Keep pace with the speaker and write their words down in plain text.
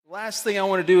Last thing I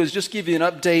want to do is just give you an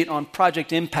update on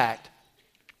Project Impact.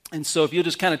 And so if you'll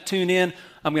just kind of tune in,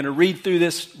 I'm going to read through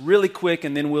this really quick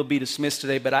and then we'll be dismissed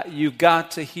today. But you've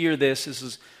got to hear this. This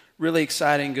is really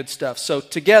exciting, good stuff. So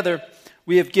together,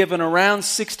 we have given around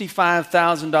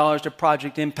 $65,000 to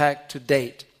Project Impact to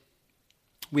date.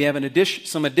 We have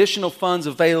some additional funds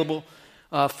available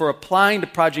for applying to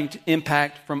Project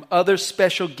Impact from other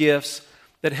special gifts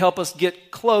that help us get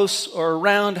close or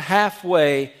around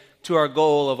halfway to our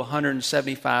goal of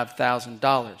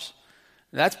 $175,000.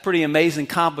 That's pretty amazing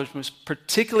accomplishments,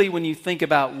 particularly when you think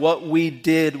about what we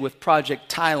did with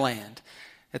Project Thailand.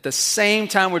 At the same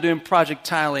time we're doing Project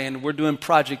Thailand, we're doing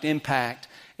Project Impact,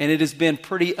 and it has been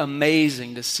pretty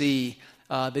amazing to see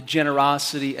the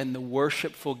generosity and the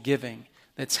worshipful giving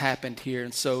that's happened here.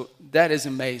 And so that is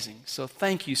amazing. So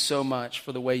thank you so much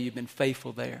for the way you've been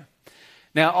faithful there.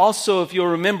 Now also, if you'll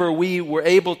remember, we were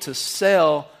able to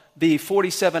sell the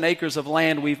 47 acres of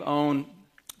land we've owned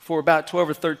for about 12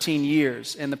 or 13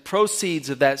 years. And the proceeds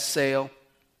of that sale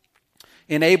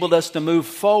enabled us to move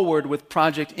forward with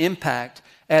Project Impact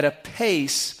at a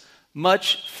pace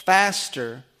much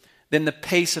faster than the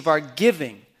pace of our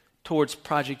giving towards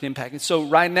Project Impact. And so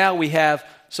right now we have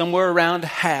somewhere around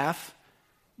half,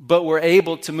 but we're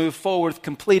able to move forward with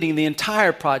completing the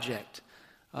entire project.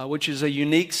 Which is a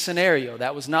unique scenario.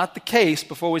 That was not the case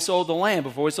before we sold the land.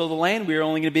 Before we sold the land, we were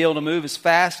only going to be able to move as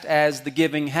fast as the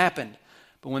giving happened.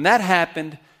 But when that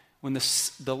happened, when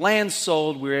the land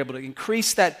sold, we were able to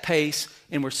increase that pace,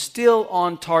 and we're still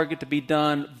on target to be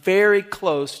done very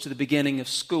close to the beginning of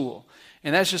school.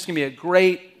 And that's just going to be a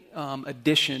great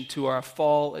addition to our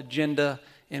fall agenda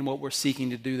and what we're seeking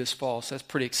to do this fall. So that's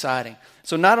pretty exciting.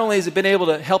 So not only has it been able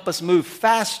to help us move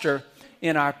faster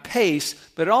in our pace,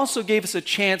 but it also gave us a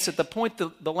chance at the point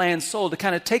the land sold to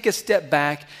kind of take a step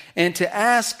back and to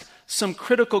ask some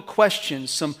critical questions,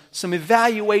 some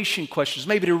evaluation questions,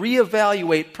 maybe to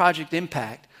reevaluate Project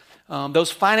Impact.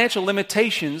 Those financial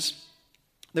limitations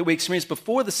that we experienced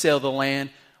before the sale of the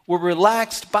land were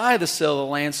relaxed by the sale of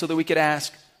the land so that we could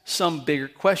ask some bigger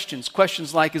questions.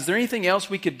 Questions like, is there anything else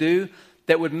we could do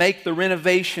that would make the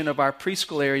renovation of our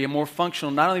preschool area more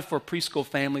functional, not only for preschool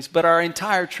families, but our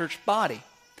entire church body?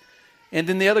 And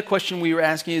then the other question we were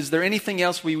asking, is there anything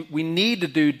else we need to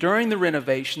do during the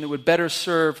renovation that would better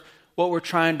serve what we're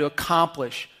trying to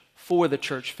accomplish for the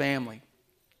church family?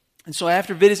 And so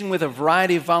after visiting with a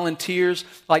variety of volunteers,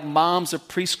 like moms of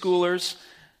preschoolers,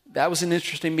 that was an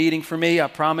interesting meeting for me, I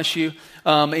promise you.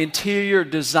 Interior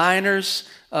designers,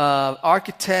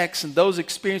 architects, and those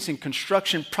experiencing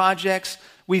construction projects,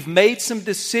 we've made some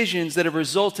decisions that have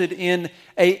resulted in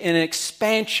an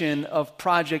expansion of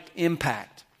Project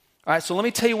Impact. All right, so let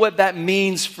me tell you what that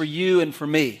means for you and for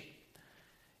me.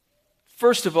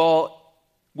 First of all,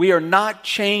 we are not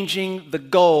changing the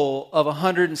goal of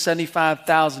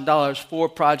 $175,000 for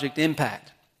Project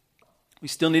Impact. We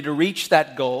still need to reach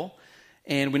that goal.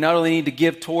 And we not only need to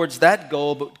give towards that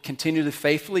goal, but continue to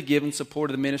faithfully give in support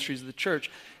of the ministries of the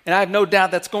church. And I have no doubt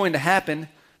that's going to happen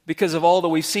because of all that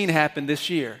we've seen happen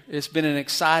this year. It's been an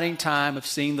exciting time of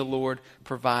seeing the Lord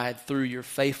provide through your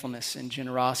faithfulness and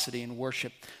generosity and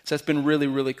worship. So that's been really,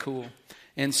 really cool.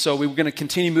 And so we're going to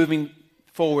continue moving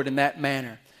forward in that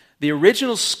manner. The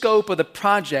original scope of the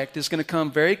project is going to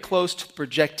come very close to the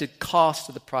projected cost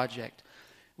of the project.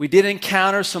 We did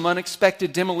encounter some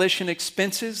unexpected demolition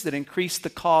expenses that increased the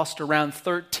cost around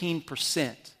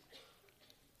 13%.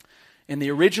 And the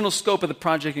original scope of the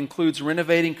project includes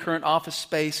renovating current office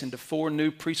space into 4 new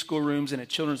preschool rooms and a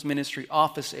children's ministry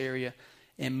office area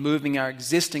and moving our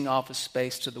existing office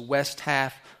space to the west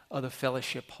half of the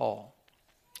fellowship hall.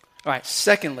 All right,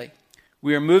 secondly,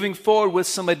 we are moving forward with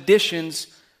some additions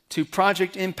to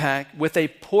Project Impact with a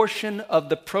portion of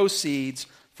the proceeds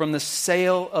from the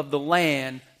sale of the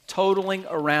land totaling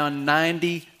around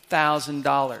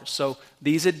 $90,000. So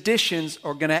these additions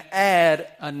are going to add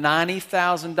a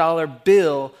 $90,000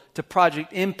 bill to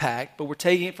Project Impact, but we're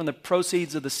taking it from the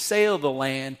proceeds of the sale of the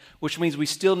land, which means we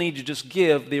still need to just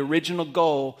give the original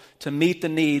goal to meet the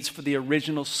needs for the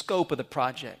original scope of the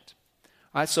project.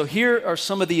 All right, so here are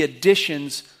some of the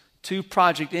additions to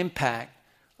Project Impact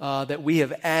that we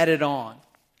have added on.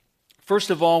 First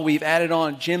of all, we've added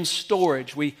on gym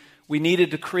storage. We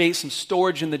needed to create some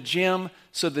storage in the gym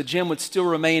so the gym would still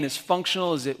remain as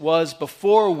functional as it was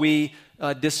before we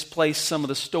displaced some of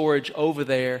the storage over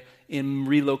there in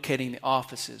relocating the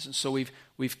offices. And so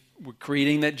we're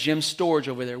creating that gym storage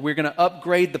over there. We're going to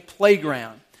upgrade the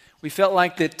playground. We felt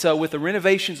like that with the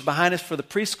renovations behind us for the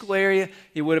preschool area,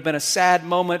 it would have been a sad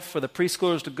moment for the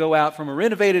preschoolers to go out from a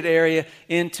renovated area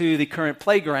into the current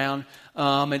playground.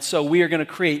 And so we are going to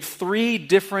create 3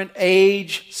 different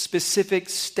age-specific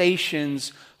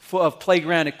stations of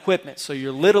playground equipment. So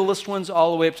your littlest ones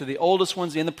all the way up to the oldest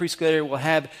ones in the preschool area will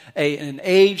have an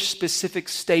age-specific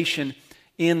station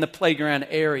in the playground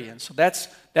area. And so that's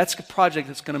a project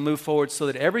that's going to move forward so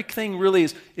that everything really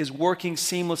is working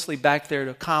seamlessly back there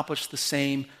to accomplish the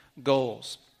same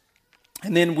goals.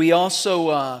 And then we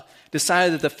also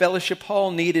decided that the fellowship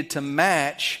hall needed to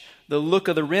match the look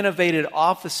of the renovated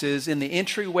offices in the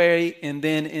entryway and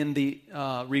then in the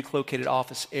relocated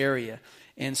office area.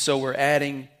 And so we're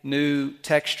adding new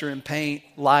texture and paint,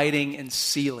 lighting, and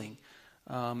ceiling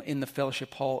in the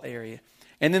fellowship hall area.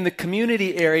 And then the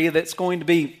community area that's going to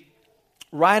be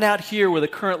right out here where the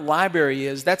current library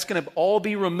is, that's going to all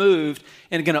be removed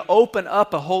and going to open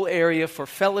up a whole area for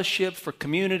fellowship, for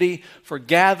community, for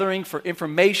gathering, for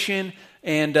information,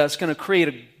 and it's going to create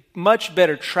a much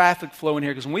better traffic flow in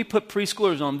here, because when we put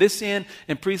preschoolers on this end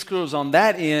and preschoolers on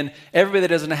that end, everybody that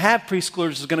doesn't have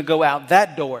preschoolers is going to go out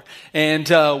that door. And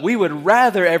we would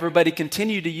rather everybody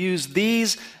continue to use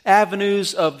these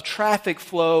avenues of traffic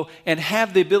flow and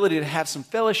have the ability to have some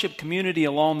fellowship community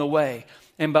along the way.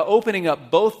 And by opening up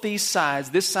both these sides,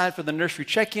 this side for the nursery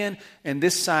check-in and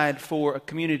this side for a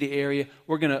community area,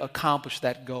 we're going to accomplish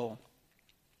that goal.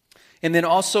 And then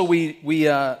also we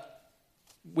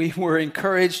were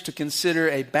encouraged to consider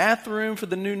a bathroom for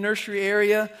the new nursery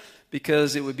area,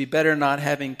 because it would be better not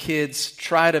having kids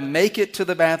try to make it to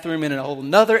the bathroom in a whole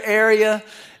nother area.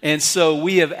 And so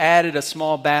we have added a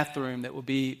small bathroom that will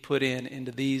be put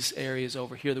into these areas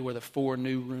over here where the 4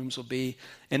 new rooms will be.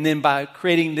 And then by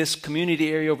creating this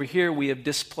community area over here, we have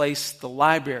displaced the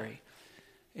library.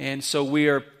 And so we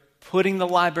are putting the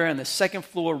library on the second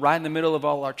floor right in the middle of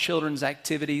all our children's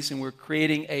activities, and we're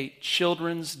creating a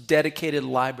children's dedicated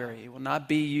library. It will not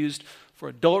be used for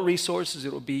adult resources.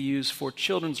 It will be used for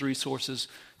children's resources,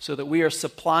 so that we are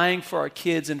supplying for our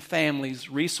kids and families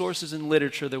resources and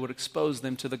literature that would expose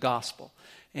them to the gospel.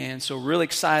 And so really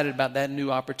excited about that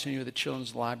new opportunity with the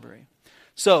children's library.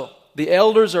 So the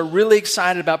elders are really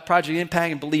excited about Project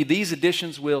Impact and believe these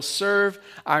additions will serve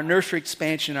our nursery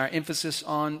expansion, our emphasis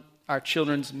on our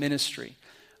children's ministry.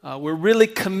 We're really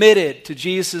committed to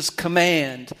Jesus'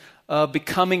 command of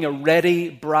becoming a ready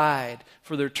bride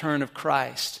for the return of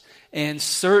Christ. And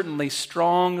certainly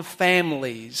strong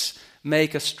families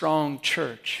make a strong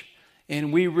church.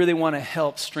 And we really want to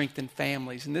help strengthen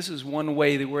families. And this is one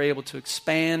way that we're able to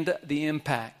expand the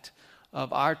impact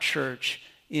of our church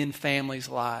in families'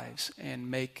 lives and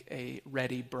make a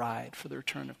ready bride for the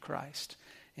return of Christ.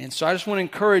 And so I just want to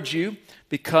encourage you,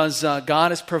 because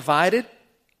God has provided,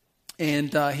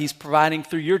 and He's providing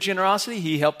through your generosity.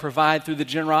 He helped provide through the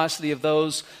generosity of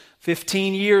those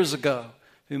 15 years ago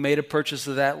who made a purchase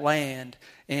of that land.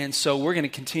 And so we're going to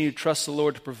continue to trust the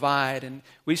Lord to provide. And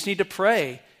we just need to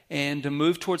pray and to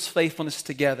move towards faithfulness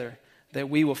together, that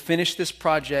we will finish this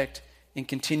project and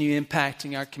continue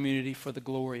impacting our community for the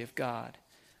glory of God.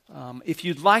 If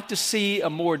you'd like to see a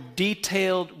more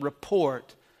detailed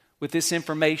report with this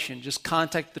information, just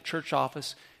contact the church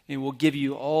office and we'll give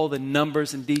you all the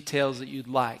numbers and details that you'd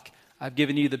like. I've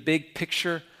given you the big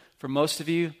picture. For most of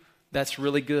you, that's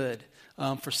really good.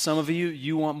 For some of you,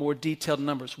 you want more detailed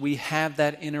numbers. We have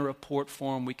that in a report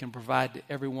form we can provide to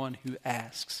everyone who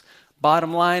asks.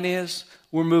 Bottom line is,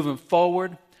 we're moving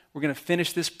forward. We're going to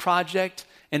finish this project,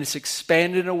 and it's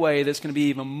expanded in a way that's going to be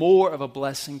even more of a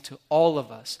blessing to all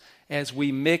of us as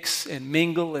we mix and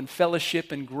mingle and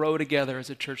fellowship and grow together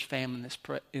as a church family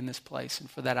in this place.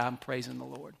 And for that, I'm praising the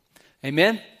Lord.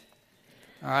 Amen?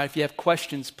 All right, if you have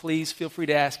questions, please feel free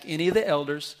to ask any of the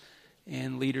elders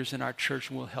and leaders in our church,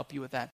 and we'll help you with that.